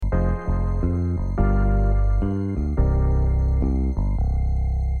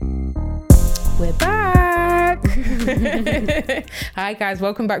Hi guys,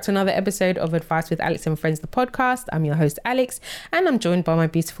 welcome back to another episode of Advice with Alex and Friends, the podcast. I'm your host Alex, and I'm joined by my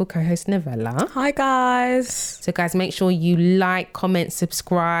beautiful co-host Novella. Hi guys. So guys, make sure you like, comment,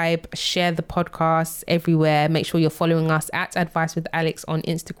 subscribe, share the podcast everywhere. Make sure you're following us at Advice with Alex on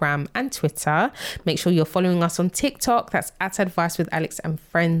Instagram and Twitter. Make sure you're following us on TikTok. That's at Advice with Alex and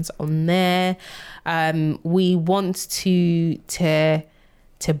Friends on there. We want to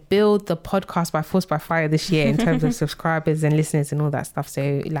build the podcast by force by fire this year in terms of subscribers and listeners and all that stuff.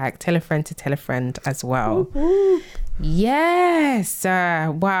 So like tell a friend to tell a friend as well. Yes.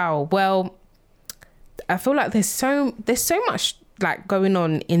 Wow. Well, I feel like there's so much like going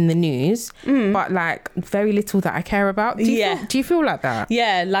on in the news, but like very little that I care about. Do you feel like that?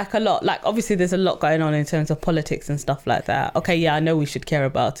 Yeah, like a lot. Like obviously there's a lot going on in terms of politics and stuff like that. Okay, yeah, I know we should care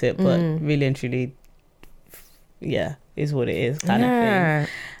about it, but really and truly, yeah, is what it is kind of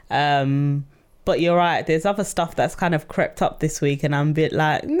thing. But you're right, there's other stuff that's kind of crept up this week and I'm a bit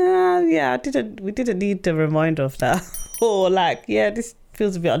like, we didn't need to remind of that. Or like, this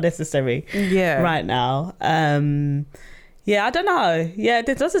feels a bit unnecessary right now. I don't know. Yeah,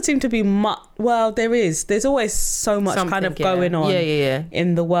 there doesn't seem to be much. Well, there's always so much kind of going on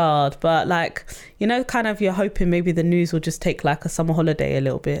in the world. But like, kind of you're hoping maybe the news will just take like a summer holiday a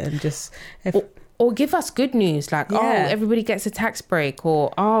little bit and just... Or give us good news, like, everybody gets a tax break,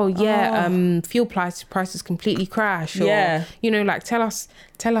 or, fuel prices completely crash, or, like, tell us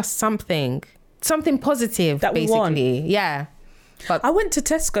something positive, that basically. Yeah. But I went to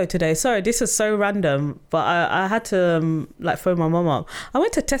Tesco today. Sorry, this is so random, but I had to phone my mum up. I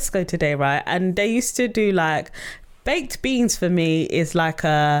went to Tesco today, right? And they used to do like baked beans for me is like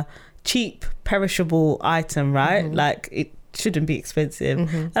a cheap perishable item, right? Like it shouldn't be expensive.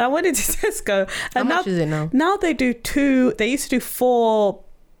 And I went into Tesco and how much is it now? Now they do they used to do 4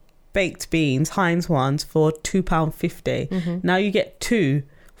 baked beans, Heinz ones, for £2.50. Now you get 2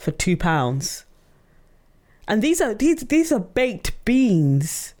 for £2. And these are baked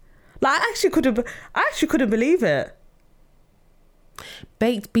beans. Like I actually couldn't believe it.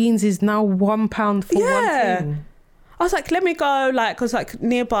 Baked beans is now £1 for one thing. I was like, let me go, cause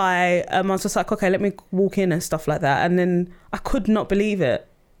nearby, I was just like, okay, let me walk in and stuff like that. And then I could not believe it.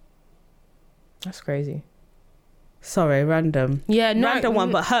 That's crazy. Sorry, random. Yeah, no. Random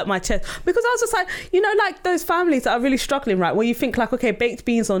one, but hurt my chest. Because I was just like, like those families that are really struggling, right? Where you think like, okay, baked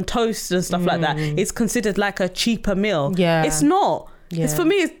beans on toast and stuff like that, it's considered like a cheaper meal. Yeah. It's not. Yeah. For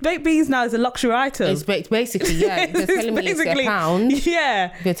me, baked beans now is a luxury item. It's basically, if you're telling me it's £1.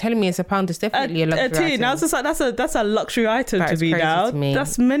 Yeah. If you're telling me it's £1, it's definitely a luxury item. Now I was just like, that's a luxury item that to me now.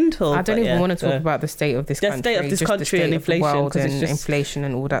 That's mental. I don't even want to talk about the state of this country. The state of this country and inflation. World and inflation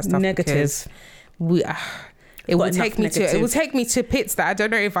and all that stuff. Negative. It will take me to pits that I don't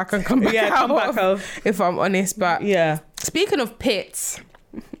know if I can come back out of, if I'm honest. But speaking of pits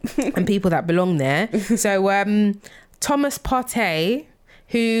and people that belong there, so Thomas Partey,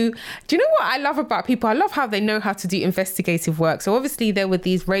 who, do you know what I love about people? I love how they know how to do investigative work. So obviously there were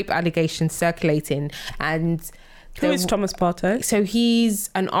these rape allegations circulating, and who is Thomas Partey? So he's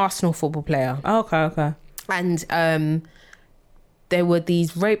an Arsenal football player. Oh, okay. And there were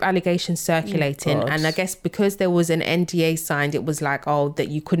these rape allegations circulating, and I guess because there was an NDA signed, it was like, that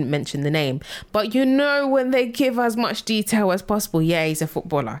you couldn't mention the name. But when they give as much detail as possible, he's a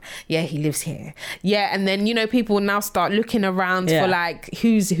footballer, he lives here, and then people now start looking around for like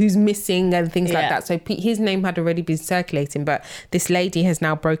who's missing and things like that. So his name had already been circulating, but this lady has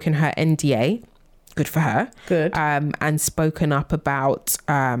now broken her NDA. Good for her. Good. And spoken up about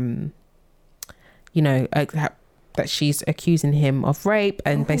that she's accusing him of rape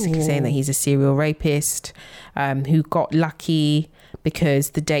and basically saying that he's a serial rapist who got lucky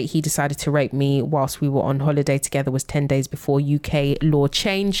because the date he decided to rape me whilst we were on holiday together was 10 days before UK law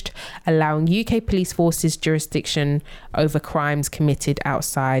changed, allowing UK police forces jurisdiction over crimes committed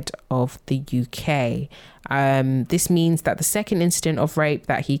outside of the UK. This means that the second incident of rape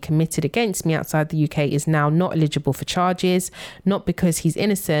that he committed against me outside the UK is now not eligible for charges, not because he's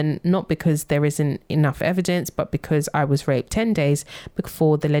innocent, not because there isn't enough evidence, but because I was raped 10 days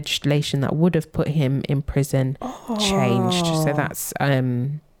before the legislation that would have put him in prison changed. So that's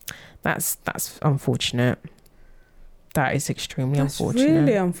unfortunate. That is extremely unfortunate. That's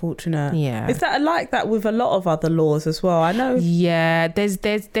really unfortunate. Yeah. Is that like that with a lot of other laws as well? I know. Yeah, there's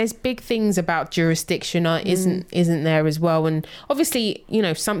big things about jurisdiction, isn't there as well? And obviously,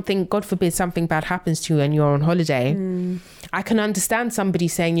 something, God forbid, something bad happens to you and you're on holiday. I can understand somebody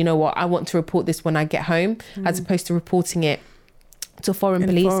saying, you know what, I want to report this when I get home, as opposed to reporting it to foreign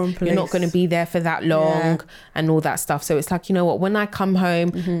police. You're not going to be there for that long and all that stuff. So it's like, you know what, when I come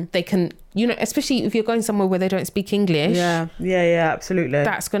home, they can you know, especially if you're going somewhere where they don't speak English. Yeah, absolutely.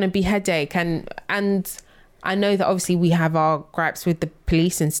 That's going to be headache. And I know that obviously we have our gripes with the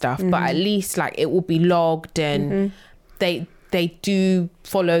police and stuff, but at least like it will be logged and they do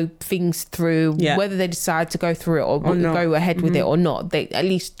follow things through, whether they decide to go through it or go ahead with it or not. They at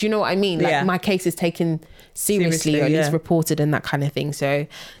least, do you know what I mean? Like my case is taken seriously or at least reported and that kind of thing. So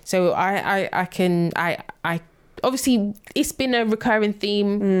I obviously it's been a recurring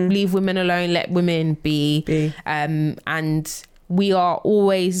theme. Leave women alone, let women be. And we are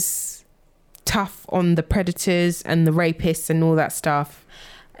always tough on the predators and the rapists and all that stuff,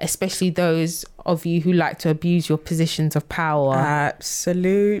 especially those of you who like to abuse your positions of power.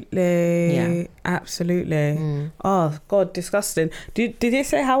 Absolutely. Oh God, disgusting. Did they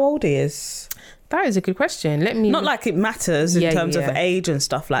say how old he is? That is a good question. Not like it matters in terms of age and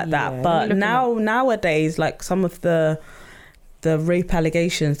stuff like that, but nowadays, like some of the rape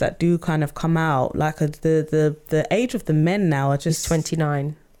allegations that do kind of come out, like the age of the men now are just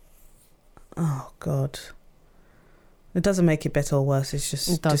 29. Oh God. It doesn't make it better or worse. It's just,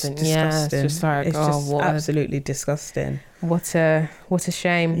 it doesn't. Just disgusting. Yeah, it's just like, absolutely disgusting. What a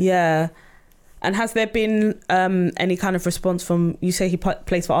shame. Yeah. And has there been any kind of response from? You say he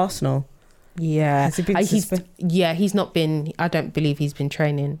plays for Arsenal. Yeah. Has he been he's not been. I don't believe he's been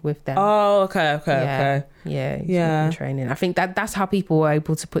training with them. Oh, okay. Yeah, he's been training. I think that's how people were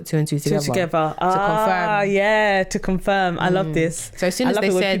able to put two and two together. To confirm. Yeah, to confirm. I love this. So as soon as they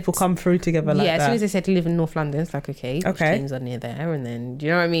said people come through together like that. As soon as they said he live in North London, it's like okay, teams are near there, and then do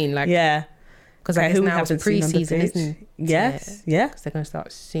you know what I mean? Like because I guess now it's pre-season, isn't it? Yes, because they're going to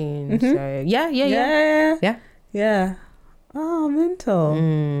start soon. So yeah. Oh,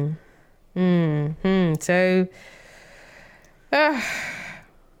 mental. So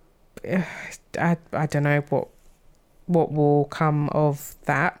I don't know what will come of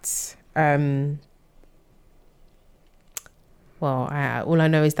that. All I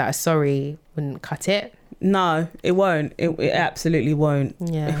know is that a sorry wouldn't cut it. No, it won't. It absolutely won't.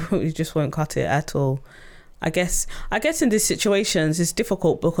 Yeah, it just won't cut it at all. I guess in these situations it's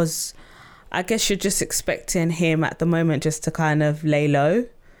difficult because I guess you're just expecting him at the moment just to kind of lay low.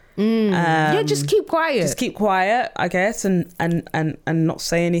 Just keep quiet. I guess, and not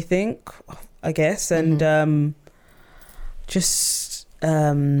say anything, I guess, and just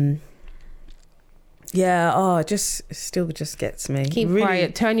still gets me. Keep really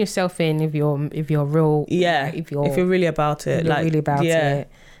quiet. Turn yourself in if you're real. Yeah, if you're really about it, it, and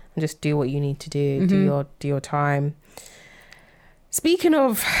just do what you need to do. Do your time. Speaking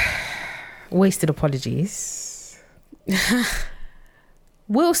of wasted apologies.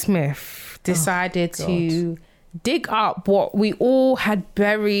 Will Smith decided to dig up what we all had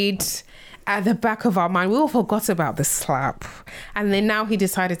buried at the back of our mind. We all forgot about the slap. And then now he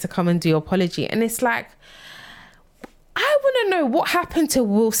decided to come and do apology. And it's like, I want to know what happened to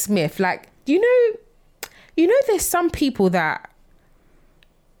Will Smith. Like, you know, there's some people that,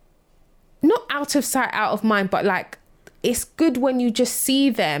 not out of sight, out of mind, but like, it's good when you just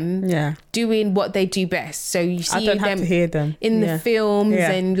see them doing what they do best. So you see them to hear them in the films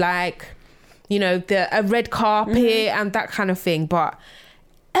and like, you know, a red carpet and that kind of thing. But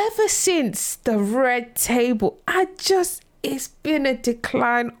ever since the Red Table, it's been a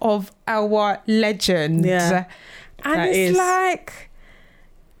decline of our legend. Yeah. And it's like,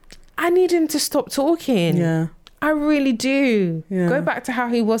 I need him to stop talking. Yeah. I really do. Yeah. Go back to how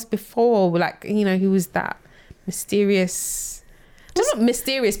he was before. Like, you know, he was that mysterious, not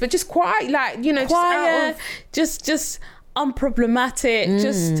mysterious, but just quiet, like, you know, quiet, just unproblematic,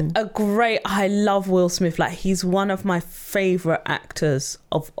 just a great. I love Will Smith. Like, he's one of my favorite actors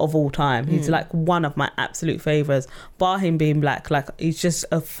of all time. He's like one of my absolute favorites, bar him being black. Like, he's just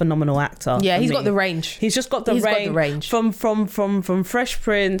a phenomenal actor. Yeah, he's got the range. He's just got the range from Fresh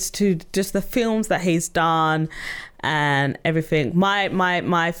Prince to just the films that he's done and everything.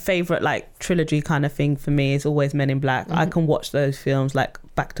 My favorite like trilogy kind of thing for me is always Men in Black. I can watch those films like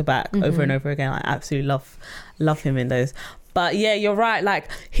back to back over and over again. I absolutely love him in those. But yeah, you're right, like,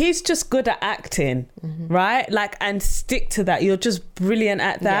 he's just good at acting, right? Like, and stick to that. You're just brilliant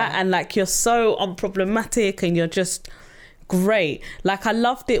at that, and like, you're so unproblematic and you're just great. Like, I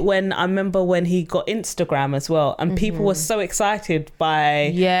loved it when I remember when he got Instagram as well, and people were so excited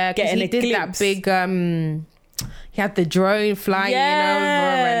by getting a glimpse. That big he had the drone flying over,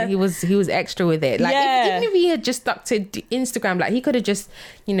 and he was extra with it. Like, even if he had just stuck to Instagram, like, he could have just,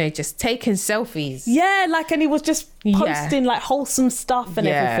 you know, just taken selfies. Yeah, like, and he was just posting like wholesome stuff and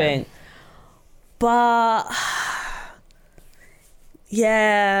everything. But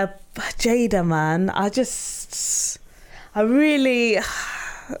Jada, man, I really,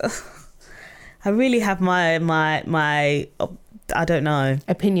 I really have my I don't know,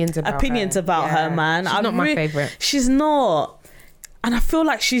 opinions about her, man. She's not my favorite. She's not, and I feel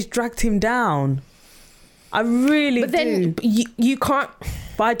like she's dragged him down. I really but then you can't.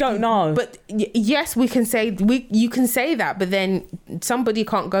 But I don't know. But yes, you can say that, but then somebody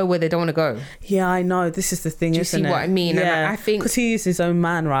can't go where they don't want to go. Yeah, I know. This is the thing. Do you see what I mean? Yeah, and I think because he is his own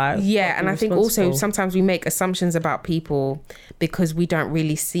man, right? Yeah, and I think also sometimes we make assumptions about people because we don't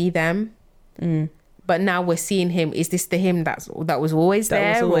really see them. But now we're seeing him. Is this the him that was always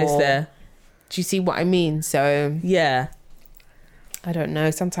there? That was always there. Do you see what I mean? So yeah, I don't know.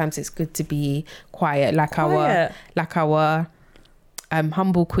 Sometimes it's good to be quiet, like our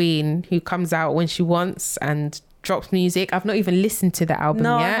humble queen who comes out when she wants and drops music. I've not even listened to the album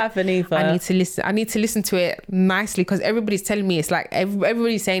yet. I haven't either. I need to listen to it nicely because everybody's telling me it's like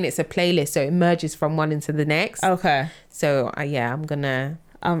everybody's saying it's a playlist, so it merges from one into the next. Okay. So I'm gonna.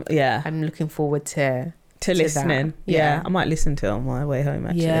 I'm looking forward to listening. Yeah, I might listen to it on my way home.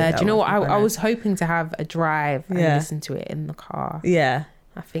 Actually, yeah. Do you know what? I was hoping to have a drive and listen to it in the car. Yeah.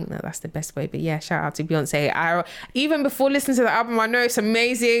 I think that's the best way. But yeah, shout out to Beyonce. Even before listening to the album, I know it's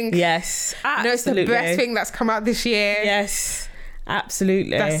amazing. Yes, absolutely. I know it's the best thing that's come out this year. Yes,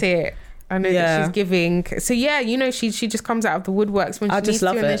 absolutely. That's it. I know that she's giving. So yeah, she just comes out of the woodworks when she needs to,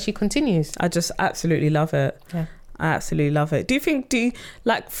 and then she continues. I just absolutely love it. Yeah, I absolutely love it. Do you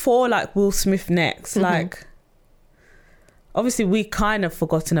for Will Smith next? Like, obviously we kind of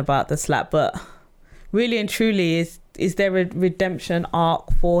forgotten about the slap, but really and truly, is there a redemption arc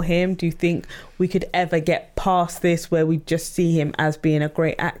for him? Do you think we could ever get past this where we just see him as being a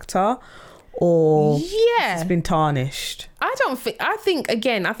great actor, or it's been tarnished? I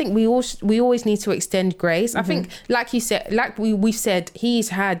think we always need to extend grace. I think, like you said, like we've said, he's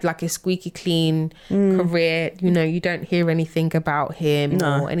had like a squeaky clean career. You don't hear anything about him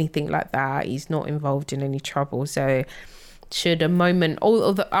or anything like that. He's not involved in any trouble. So should a moment,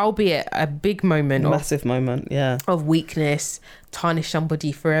 albeit a big moment, massive moment, of weakness, tarnish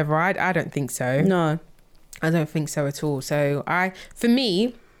somebody forever? I don't think so. No, I don't think so at all. So for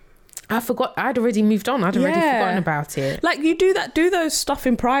me, I forgot. I'd already moved on. I'd already forgotten about it. Like, you do those stuff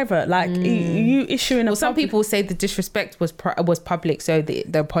in private. Like you issuing a. Well, some people say the disrespect was public, so the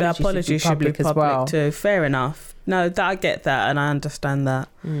apology should be public as well. Too. Fair enough. No, I get that, and I understand that.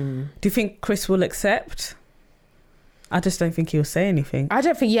 Do you think Chris will accept? I just don't think he'll say anything. I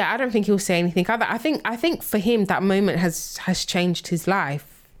don't think he'll say anything either. I think for him that moment has changed his life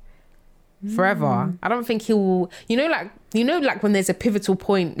forever. I don't think he'll, like when there's a pivotal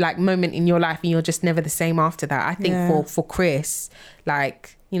point, like moment in your life and you're just never the same after that. I think for Chris,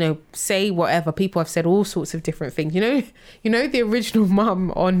 like, say whatever, people have said all sorts of different things. The original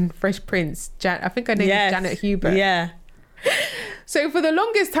mum on Fresh Prince, I think her name is Janet Hubert. Yeah. So for the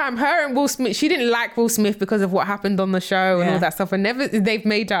longest time, her and Will Smith, she didn't like Will Smith because of what happened on the show and all that stuff. And they've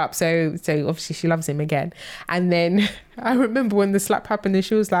made up. So obviously she loves him again. And then I remember when the slap happened and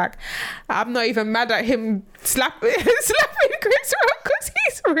she was like, I'm not even mad at him slapping Chris Rock because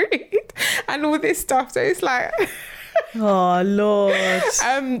he's rude and all this stuff. So it's like... Oh Lord.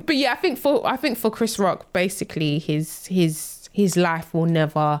 But yeah, I think for Chris Rock, basically his life will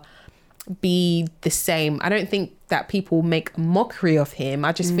never be the same. I don't think that people make a mockery of him.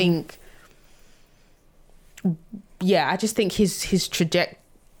 I just think his trajectory,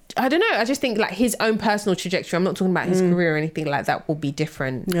 I don't know, I just think like his own personal trajectory, I'm not talking about his career or anything like that, will be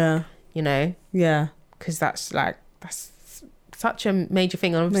different. Because that's such a major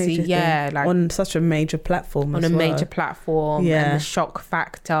thing, and obviously like on such a major platform, and the shock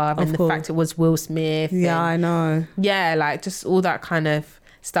factor, and the fact it was Will Smith, I know, like just all that kind of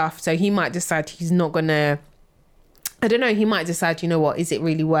stuff. So he might decide he's not gonna, I don't know, he might decide, what, is it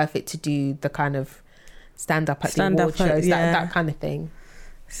really worth it to do the kind of stand up at the award shows, that kind of thing.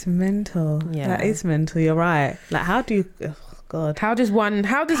 It's mental. That is mental. You're right. Like, how do you, oh God, how does one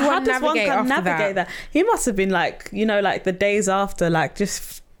navigate that? He must have been like, like the days after, like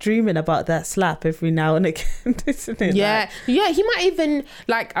just dreaming about that slap every now and again, isn't it? He might even,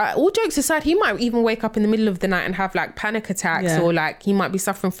 like, all jokes aside, he might even wake up in the middle of the night and have like panic attacks, or like he might be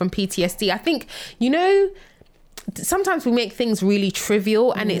suffering from PTSD. I think, sometimes we make things really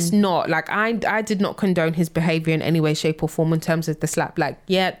trivial, and it's not. Like, I did not condone his behavior in any way, shape or form in terms of the slap. Like,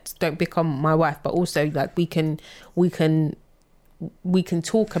 don't become my wife, but also like we can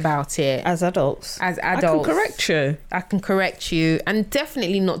talk about it as adults. I can correct you, and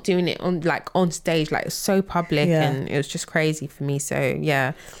definitely not doing it on stage, like so public, and it was just crazy for me. So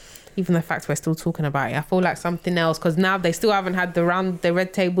Even the fact we're still talking about it, I feel like something else, because now they still haven't had the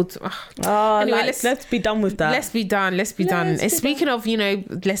red table. Anyway, let's be done with that. Let's be done. And speaking of, you know,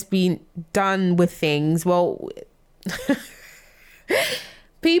 let's be done with things. Well,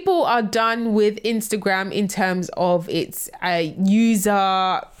 people are done with Instagram in terms of its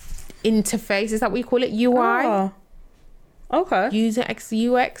user interface. Is that what you call it? UI? Oh. Okay. User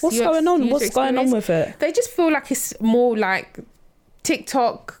UX. What's going on? What's going on with it? They just feel like it's more like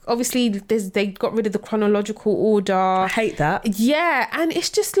TikTok. Obviously, they got rid of the chronological order. I hate that. Yeah, and it's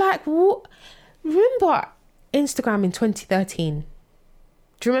just like, what? Remember Instagram in 2013?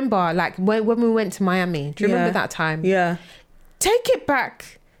 Do you remember, like, when we went to Miami? Do you remember that time? Yeah. Take it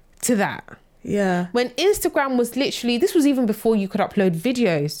back to that. Yeah. When Instagram was literally, this was even before you could upload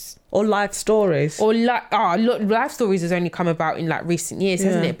videos. Or live stories. Or live stories has only come about in like recent years,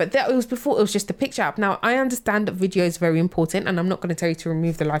 hasn't it? But it was before, it was just a picture app. Now, I understand that video is very important, and I'm not going to tell you to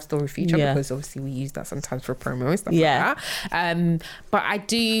remove the live story feature because obviously we use that sometimes for promo and stuff like that. But I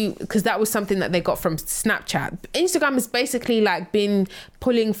do, because that was something that they got from Snapchat. Instagram has basically like been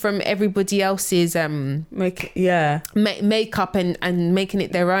pulling from everybody else's makeup and making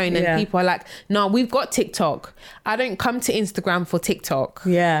it their own. And people are like, no, we've got TikTok. I don't come to Instagram for TikTok.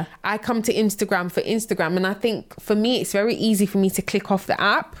 Yeah. I come to Instagram for Instagram, and I think for me it's very easy for me to click off the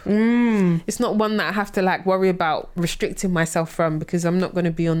app. It's not one that I have to like worry about restricting myself from, because I'm not going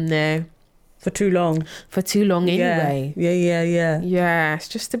to be on there for too long anyway. Yeah, it's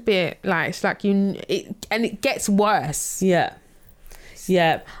just a bit like, it's like it gets worse.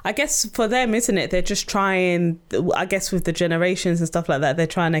 Yeah, I guess for them, isn't it? They're just trying, I guess with the generations and stuff like that, they're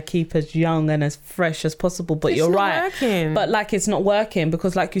trying to keep as young and as fresh as possible. But you're right. Working. But like, it's not working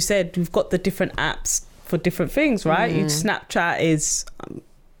because, like you said, we've got the different apps for different things, right? Snapchat is...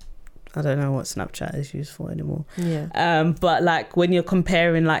 I don't know what Snapchat is used for anymore. Yeah. But like when you're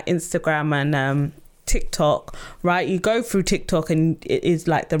comparing like Instagram and TikTok, right? You go through TikTok and it is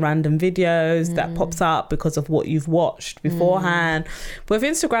like the random videos that pops up because of what you've watched beforehand. With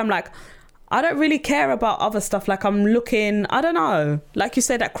Instagram, like, I don't really care about other stuff. Like, I'm looking, I don't know, like you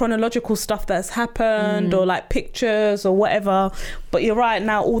said, that chronological stuff that's happened or like pictures or whatever. But you're right,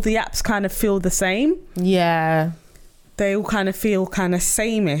 now all the apps kind of feel the same. Yeah. They all kind of feel kind of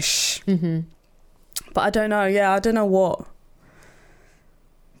same-ish. But I don't know. Yeah, I don't know what.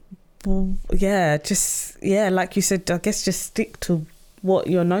 Like you said, I guess just stick to what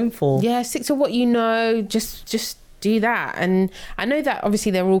you're known for. Yeah, stick to what you know. Just do that. And I know that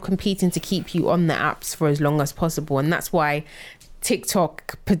obviously they're all competing to keep you on the apps for as long as possible, and that's why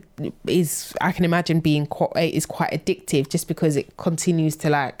TikTok is, I can imagine, being quite addictive, just because it continues to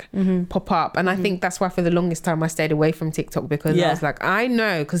like pop up. And I think that's why for the longest time I stayed away from TikTok, because I was like, I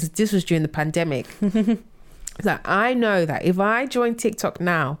know, because this was during the pandemic. Like, I know that if I join TikTok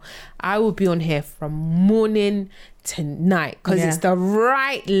now, I will be on here from morning to night, because it's the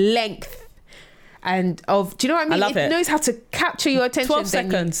right length and of, do you know what I mean? I love it. It knows how to capture your attention. 12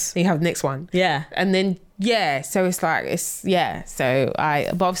 seconds. Then you have the next one. Yeah. And then, so it's like, so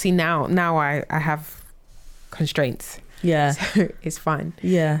but obviously now I have constraints. Yeah. So it's fine.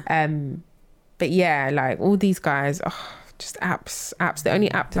 Yeah. But yeah, like all these guys, just apps. The only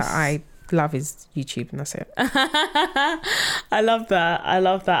app that I love is YouTube, and that's it. I love that. I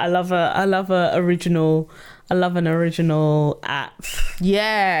love an original app.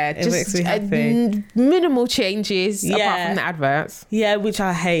 Yeah, it makes me happy. Minimal changes apart from the adverts. Yeah, which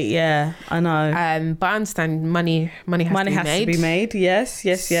I hate. Yeah, I know. But I understand money has to be made. Yes.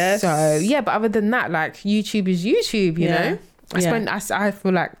 So yeah, but other than that, like, YouTube is YouTube. You know, I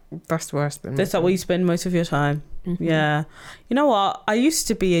feel like that's worse than. That's like where you spend most of your time. Yeah, you know what? I used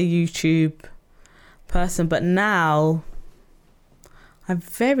to be a YouTube person, but now I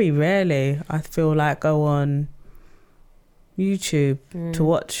very rarely, I feel like, go on YouTube to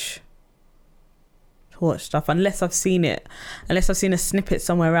watch stuff, unless I've seen a snippet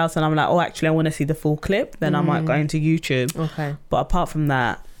somewhere else and I'm like, oh, actually I want to see the full clip, then I might go into YouTube. Okay. But apart from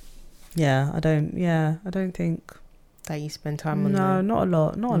that, I don't think that you spend time on. No, not a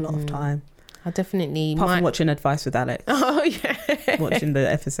lot of time. I definitely apart from watching Advice with Alex. Oh yeah. Watching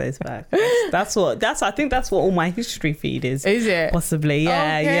the episodes back. I think that's what all my history feed is. Is it? Possibly.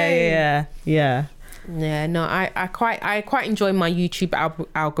 Yeah. Okay. Yeah. Yeah, no, I quite enjoy my YouTube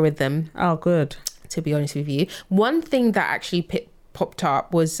algorithm. Oh, good. To be honest with you, one thing that actually popped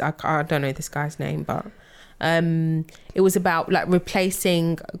up was, I don't know this guy's name, but it was about like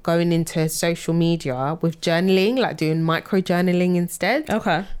replacing going into social media with journaling, like doing micro journaling instead.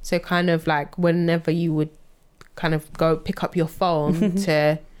 Okay. So kind of like whenever you would kind of go pick up your phone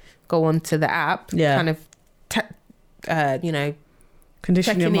to go onto the app, kind of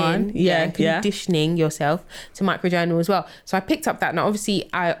Condition your mind. Conditioning yourself to microjournal as well. So I picked up that. Now, obviously,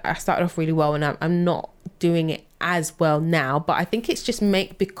 I started off really well, and I'm not doing it as well now. But I think it's just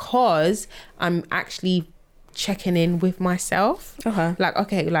because I'm actually checking in with myself. I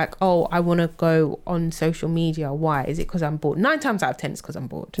want to go on social media. Why? Is it because I'm bored? 9 times out of 10 it's because I'm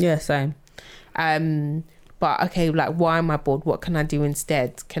bored. Yeah, same. But why am I bored? What can I do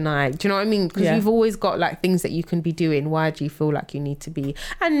instead? Do you know what I mean? Because you've always got like things that you can be doing. Why do you feel like you need to be?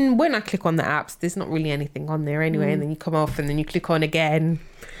 And when I click on the apps, there's not really anything on there anyway. And then you come off and then you click on again.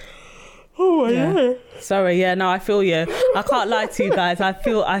 Oh yeah. Sorry, yeah, no, I feel you. I can't lie to you guys. I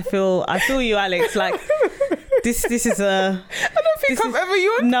feel you, Alex. Like this is a. I don't think I've ever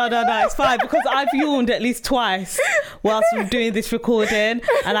yawned. No, it's fine because I've yawned at least twice whilst we're doing this recording,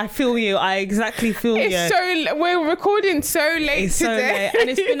 and I feel you. I exactly feel you. We're recording so late it's today, so late. And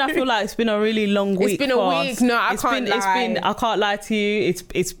it's been. I feel like it's been a really long week. It's been a week. No, I can't lie. I can't lie to you.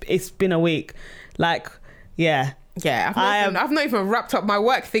 It's been a week. Like, yeah. Yeah, I've not even wrapped up my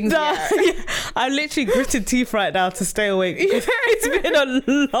work things yet. I'm literally gritted teeth right now to stay awake. It's been a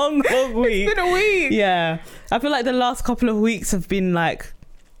long week. It's been a week. Yeah. I feel like the last couple of weeks have been like,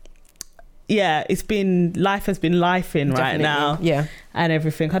 life has been lifing right now. Yeah. And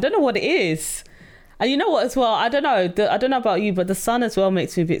everything. I don't know what it is. And you know what as well? I don't know about you, but the sun as well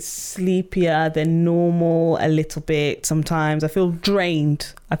makes me a bit sleepier than normal a little bit sometimes. I feel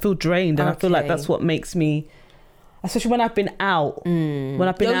drained. And I feel like that's what makes me... Especially when I've been out. When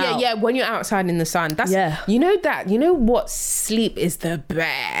I've been out. Yeah, when you're outside in the sun. You know what sleep is the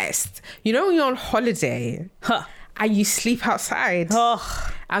best? You know when you're on holiday and you sleep outside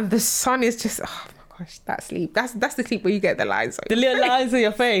and the sun is just, oh my gosh, that sleep. That's the sleep where you get the lines on the little lines on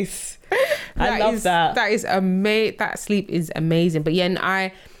your face. I love that. That is amazing. That sleep is amazing. But yeah, and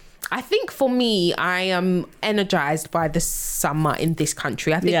I think for me, I am energized by the summer in this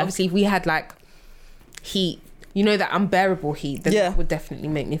country. I think obviously if we had like heat, that unbearable heat that would definitely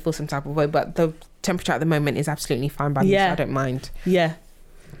make me feel some type of way, but the temperature at the moment is absolutely fine by me, so I don't mind.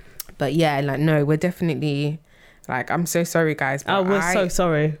 But no, we're definitely I'm so sorry guys, but we're so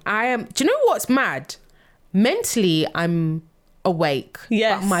sorry. I am. Do you know what's mad? Mentally I'm awake,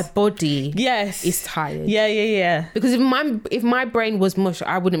 but my body is tired. Because if my brain was mush,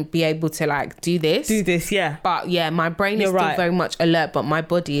 I wouldn't be able to do this. But my brain is still very much alert, but my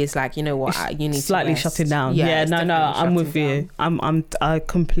body is you know what, you need slightly to shutting down. I'm with you. I'm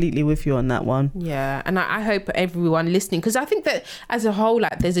completely with you on that one. And I hope everyone listening, because I think that as a whole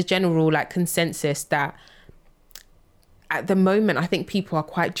there's a general consensus that at the moment, I think people are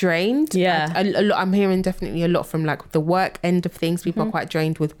quite drained. A lot. I'm hearing definitely a lot from the work end of things. People are quite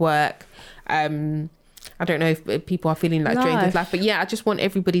drained with work. I don't know if people are feeling drained with life, but I just want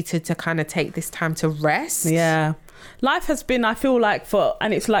everybody to kind of take this time to rest. Life has been, I feel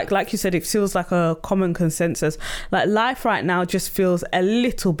and it's like you said, it feels like a common consensus. Life right now just feels a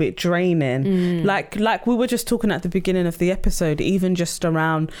little bit draining. Like we were just talking at the beginning of the episode, even just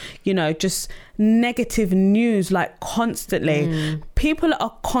around, just negative news, constantly. People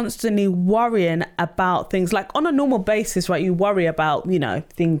are constantly worrying about things. On a normal basis, right? You worry about,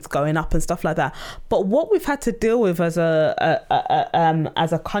 things going up and stuff like that. But what we've had to deal with as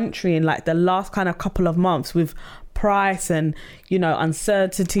a country in the last kind of couple of months with price and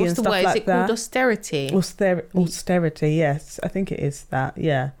uncertainty and stuff like that. Is it called austerity? Austerity, yes, I think it is that.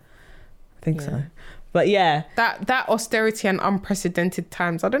 I think so. But that austerity and unprecedented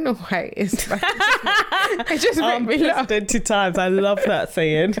times, I don't know why it is it just made me laugh. Unprecedented times, I love that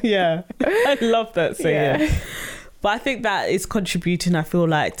saying. I love that saying. But I think that is contributing, I feel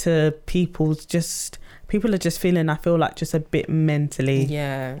to people are just feeling, I feel just a bit mentally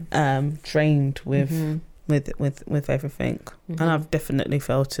drained with everything. And I've definitely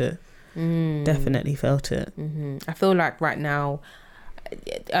felt it. Definitely felt it. I feel right now,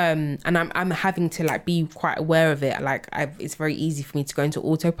 and I'm having to be quite aware of it. It's very easy for me to go into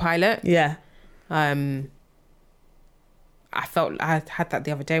autopilot. I felt I had that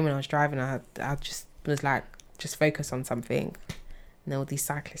the other day when I was driving. I just was just focus on something. And there were these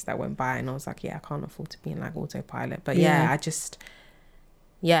cyclists that went by, and I was I can't afford to be in autopilot. But I just.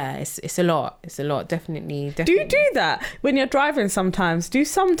 It's a lot. It's a lot. Definitely. Do you do that when you're driving sometimes?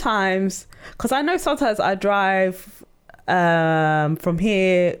 Because I know sometimes I drive from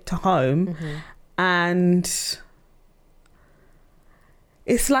here to home and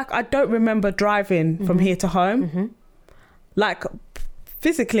it's I don't remember driving from here to home.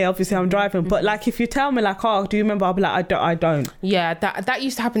 Physically, obviously I'm driving, but if you tell me oh, do you remember? I'll be I don't. Yeah, that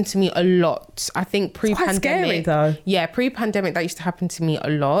used to happen to me a lot. I think pre-pandemic. It's quite scary though. Yeah, pre-pandemic that used to happen to me a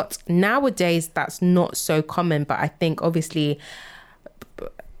lot. Nowadays that's not so common, but I think obviously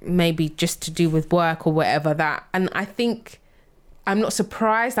maybe just to do with work or whatever that. And I think I'm not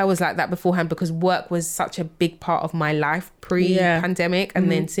surprised I was like that beforehand, because work was such a big part of my life pre-pandemic.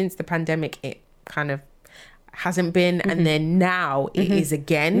 And then since the pandemic, it kind of hasn't been. And then now it is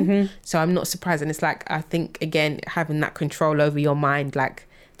again. So I'm not surprised. And it's like, I think, again, having that control over your mind, like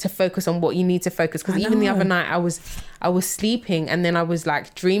to focus on what you need to focus. Because even the other night I was sleeping and then I was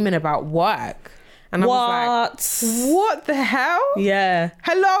like dreaming about work. And I was like, what the hell? Yeah.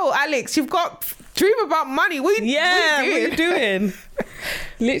 Hello, Alex, you've got dream about money. What are you doing?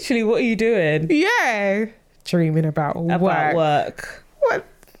 Literally, what are you doing? Yeah. Dreaming about work. What?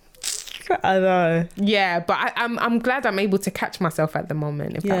 I know. Yeah, but I'm glad I'm able to catch myself at the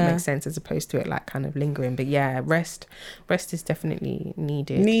moment, if that makes sense, as opposed to it like kind of lingering. But yeah, rest is definitely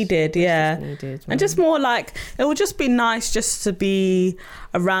needed. Needed. And just more like, it would just be nice just to be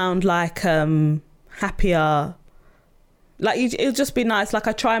around like happier, like it would just be nice. Like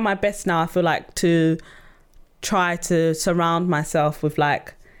I try my best now, I feel like, to try to surround myself with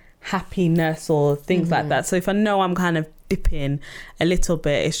like happiness or things like that. So if I know I'm kind of dipping a little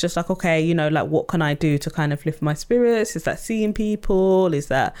bit, it's just like, okay, you know, like what can I do to kind of lift my spirits? Is that seeing people? Is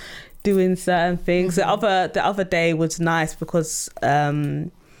that doing certain things? The other day was nice because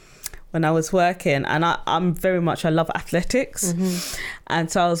when I was working, and I love athletics, and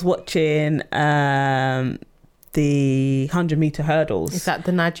so I was watching the 100-meter hurdles. Is that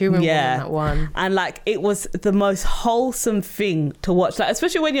the Nigerian one? That one? And like it was the most wholesome thing to watch, like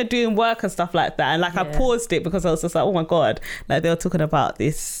especially when you're doing work and stuff like that. And like I paused it because I was just like, oh my god, like they were talking about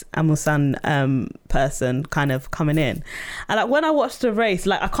this Amusan person kind of coming in, and like when I watched the race,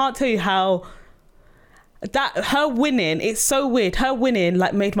 like I can't tell you how that her winning, it's so weird, her winning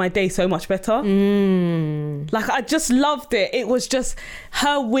like made my day so much better. Like I just loved it. It was just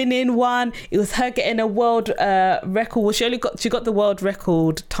her winning one. It was her getting a world record. Well, she got the world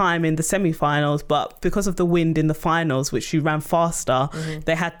record time in the semi-finals, but because of the wind in the finals, which she ran faster,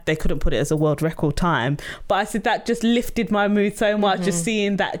 they couldn't put it as a world record time. But I said that just lifted my mood so much, just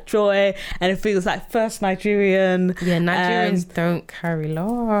seeing that joy. And it feels like first Nigerian. Yeah, Nigerians don't carry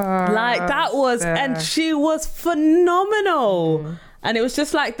loss. Like that was, and she was phenomenal. And it was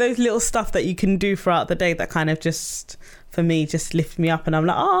just like those little stuff that you can do throughout the day that kind of just, for me, just lift me up. And I'm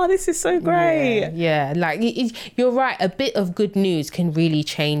like, oh, this is so great. Yeah. Like you're right. A bit of good news can really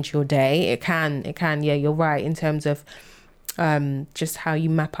change your day. It can. Yeah, you're right. In terms of just how you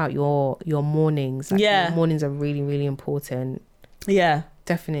map out your mornings. Like, your mornings are really, really important. Yeah.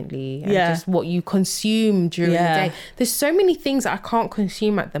 Definitely. And just what you consume during the day. There's so many things I can't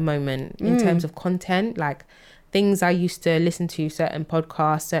consume at the moment in terms of content. Like things I used to listen to, certain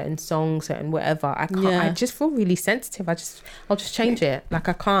podcasts, certain songs, certain whatever. I can't. I just feel really sensitive. I'll just change it. Like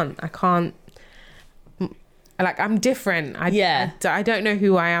I can't. Like I'm different. I don't know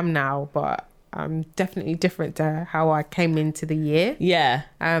who I am now, but I'm definitely different to how I came into the year. Yeah.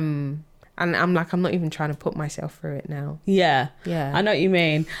 And I'm like, I'm not even trying to put myself through it now. Yeah. I know what you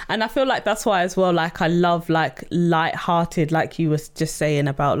mean. And I feel like that's why as well, like I love like light-hearted, like you were just saying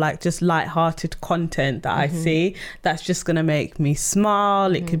about like just light-hearted content that I see that's just going to make me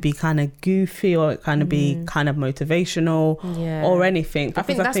smile. It could be kind of goofy, or it kind of be kind of motivational or anything. I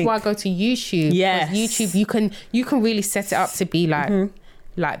think that's why I go to YouTube. Yes. YouTube, you can really set it up to be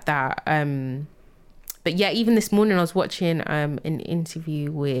like that. But yeah, even this morning I was watching an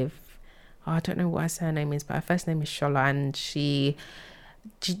interview with, I don't know what her surname is, but her first name is Shola, and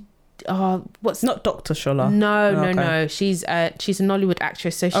what's not Dr. Shola? No. She's a Nollywood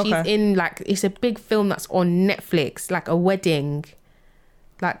actress, so she's in like, it's a big film that's on Netflix, like a wedding,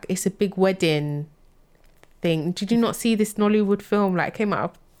 like it's a big wedding thing. Did you not see this Nollywood film? Like it came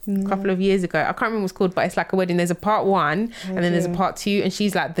out a couple of years ago. I can't remember what it's called, but it's like a wedding. There's a part 1 and then there's a part 2, and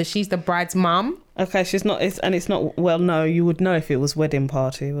she's like she's the bride's mum. Okay, she's not. It's not. Well, no, you would know if it was Wedding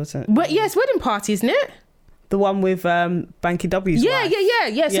Party, wasn't it? But yeah, it's Wedding Party, isn't it? The one with Banky W's yeah, wife.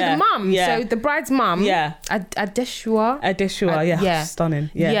 Yeah. So the mum. Yeah. So the bride's mum. Yeah. Adeshua. Yeah. Stunning.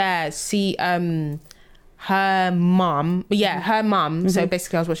 Yeah. Yeah. See, her mum. Her mum. So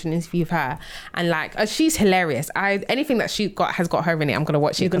basically, I was watching an interview of her, and like she's hilarious. Anything that has got her in it, I'm gonna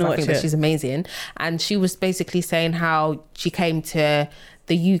watch it because I think that she's amazing. And she was basically saying how she came to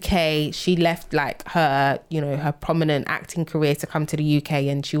the UK. She left like her prominent acting career to come to the UK,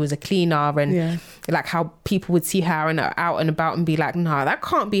 and she was a cleaner, and like how people would see her and out and about and be like, no, that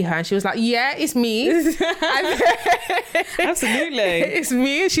can't be her. And she was like, yeah, it's me. Absolutely. It's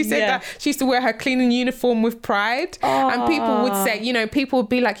me. And she said that she used to wear her cleaning uniform with pride. And people would say, people would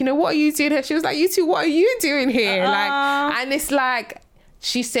be like, what are you doing here? She was like, you two, what are you doing here? Like, and it's like,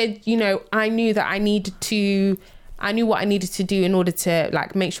 she said, I knew that I needed to I knew what I needed to do in order to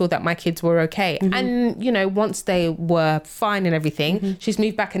like make sure that my kids were okay. And, you know, once they were fine and everything, she's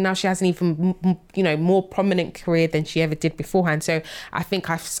moved back, and now she has an even, you know, more prominent career than she ever did beforehand. So I think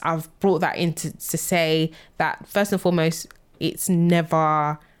I've brought that in to say that first and foremost, it's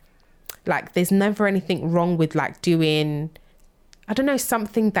never like, there's never anything wrong with like doing, I don't know,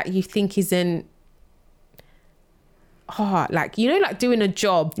 something that you think isn't hard, like, you know, like doing a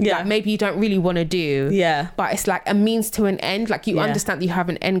job that maybe you don't really want to do, but it's like a means to an end. Like you understand that you have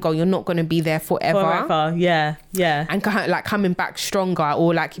an end goal, you're not going to be there forever. And kind of like coming back stronger,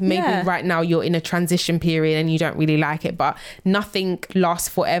 or like maybe right now you're in a transition period and you don't really like it, but nothing lasts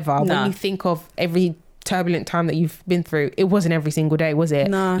forever. When you think of every turbulent time that you've been through, it wasn't every single day, was it?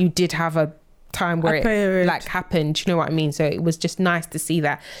 You did have a time where it like happened, you know what I mean? So it was just nice to see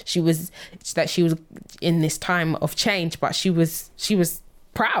that she was in this time of change, but she was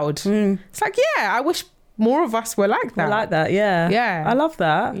proud. It's like, yeah, I wish more of us were like that. I love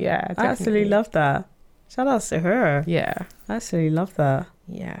that. I absolutely love that. Shout out to her. I absolutely love that.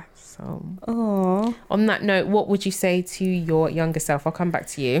 So on that note, what would you say to your younger self? I'll come back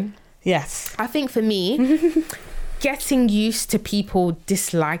to you. I think for me, getting used to people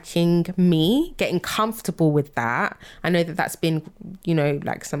disliking me, getting comfortable with that. I know that that's been, you know,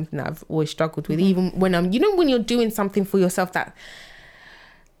 like something that I've always struggled with, even when I'm, you know, when you're doing something for yourself that,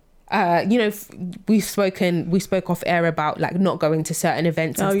 you know, we spoke off air about like not going to certain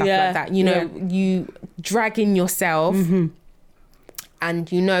events and stuff like that. You know, you dragging yourself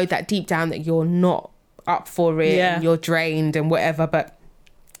and you know that deep down that you're not up for it and you're drained and whatever, but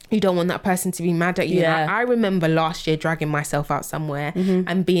you don't want that person to be mad at you. I remember last year dragging myself out somewhere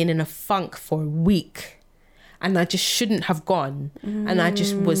and being in a funk for a week, and I just shouldn't have gone. And I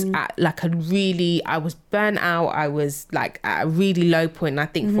just was at like I was burnt out. I was like at a really low point. And I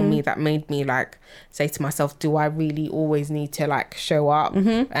think for me, that made me like say to myself, do I really always need to like show up?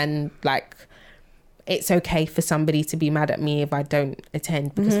 And like, it's okay for somebody to be mad at me if I don't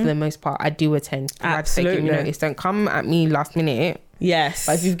attend, because for the most part I do attend. Absolutely. You notice, don't come at me last minute. Yes.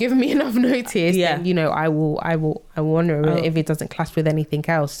 But if you've given me enough notice, then, you know, I will honor it if it doesn't clash with anything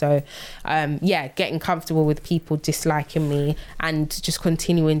else. So, getting comfortable with people disliking me and just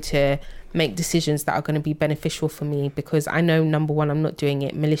continuing to make decisions that are going to be beneficial for me, because I know, number one, I'm not doing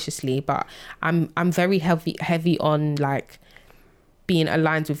it maliciously, but I'm very heavy on like being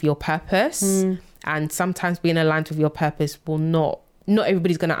aligned with your purpose. And sometimes being aligned with your purpose will not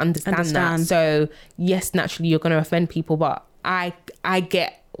everybody's going to understand that. So yes, naturally you're going to offend people, but I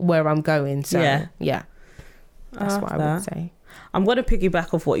get where I'm going. So that's what I would say. I'm going to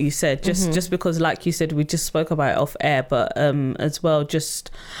piggyback off what you said, just because, like you said, we just spoke about it off air, but as well,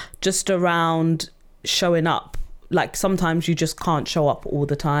 just around showing up. Like sometimes you just can't show up all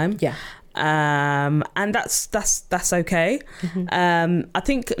the time. And that's okay. I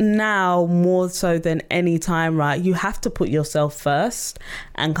think now more so than any time, right, you have to put yourself first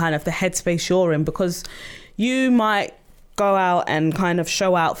and kind of the headspace you're in, because you might go out and kind of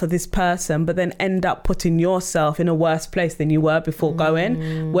show out for this person, but then end up putting yourself in a worse place than you were before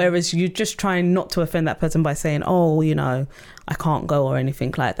going. Whereas you're just trying not to offend that person by saying, oh, you know, I can't go or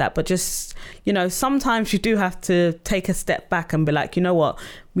anything like that. But just, you know, sometimes you do have to take a step back and be like, you know what,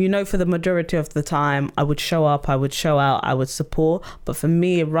 you know, for the majority of the time, I would show up, I would show out, I would support. But for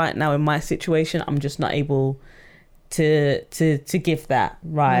me right now in my situation, I'm just not able to give that,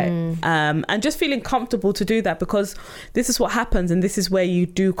 right? And just feeling comfortable to do that, because this is what happens, and this is where you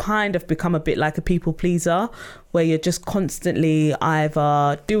do kind of become a bit like a people pleaser, where you're just constantly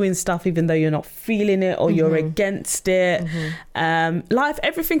either doing stuff even though you're not feeling it, or you're against it.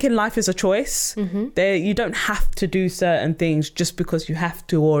 Everything in life is a choice. You don't have to do certain things just because you have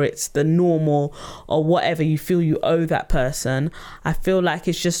to, or it's the normal, or whatever you feel you owe that person. I feel like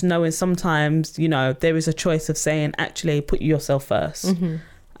it's just knowing sometimes, you know, there is a choice of saying, actually put yourself first.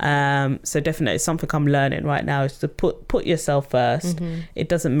 So definitely something I'm learning right now is to put yourself first. It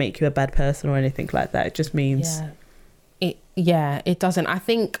doesn't make you a bad person or anything like that. It just means it doesn't. I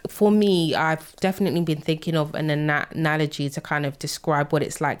think for me, I've definitely been thinking of an analogy to kind of describe what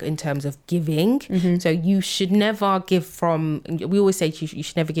it's like in terms of giving. So you should never give from, we always say you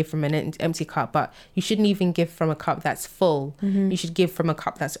should never give from an empty cup, but you shouldn't even give from a cup that's full. You should give from a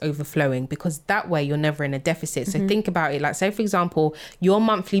cup that's overflowing, because that way you're never in a deficit. So think about it, like, say for example, your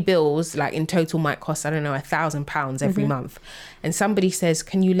monthly bills like in total might cost, I don't know, £1,000 every month, and somebody says,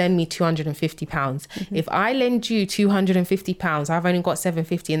 can you lend me £250? If I lend you £250, £50. I've only got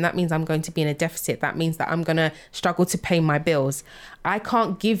 £750, and that means I'm going to be in a deficit. That means that I'm going to struggle to pay my bills. I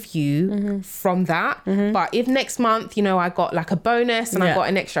can't give you from that. But if next month, you know, I got like a bonus and I got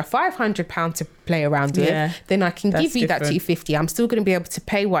an extra £500 to play around with, then I can give you that £250. I'm still going to be able to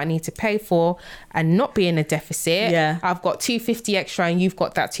pay what I need to pay for and not be in a deficit. I've got £250 extra and you've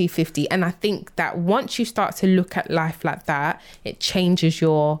got that £250. And I think that once you start to look at life like that, it changes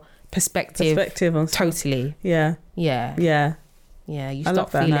your perspective on totally. You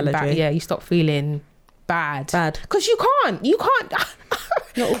stop feeling bad. You stop feeling bad because you can't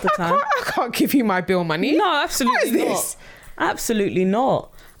not all the time. I can't give you my bill money. No, absolutely not. Absolutely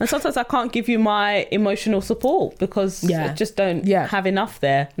not. And sometimes I can't give you my emotional support because I just don't have enough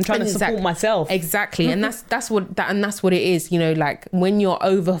there. I'm trying to support myself. Exactly. And that's what it is, you know, like when you're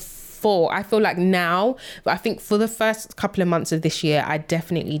over I feel like now, but I think for the first couple of months of this year, I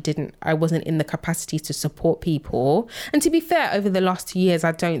wasn't in the capacity to support people. And to be fair, over the last 2 years,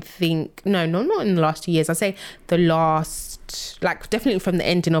 I don't think, not in the last 2 years, I'd say definitely from the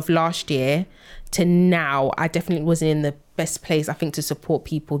ending of last year to now, I definitely wasn't in the best place, I think, to support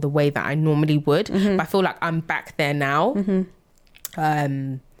people the way that I normally would. But I feel like I'm back there now.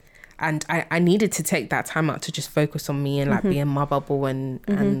 And I needed to take that time out to just focus on me and like be in my bubble and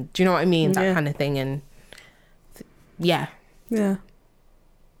do you know what I mean? That kind of thing. And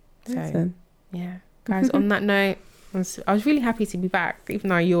So, guys, on that note, I was really happy to be back, even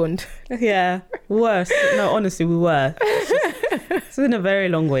though I yawned. Worse. No, honestly, we were. It's been a very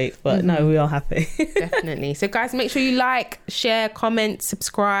long week, but no, we are happy. Definitely. So guys, make sure you like, share, comment,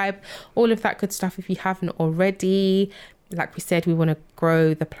 subscribe, all of that good stuff if you haven't already. Like we said, we want to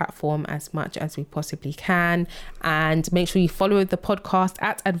grow the platform as much as we possibly can. And make sure you follow the podcast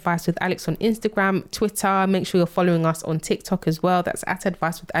at Advice with Alex on Instagram, Twitter. Make sure you're following us on TikTok as well. That's at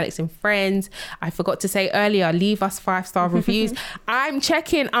Advice with Alex and Friends. I forgot to say earlier, leave us 5-star reviews. I'm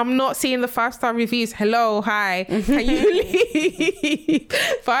checking. I'm not seeing the 5-star reviews. Hello. Hi. Can you leave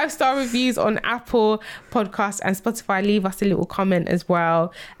 5-star reviews on Apple Podcasts and Spotify? Leave us a little comment as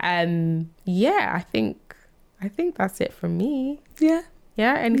well. I think that's it from me. Yeah.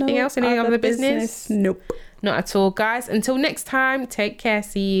 Anything else? Any other business? Nope. Not at all, guys. Until next time, take care.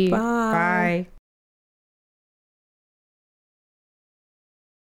 See you. Bye.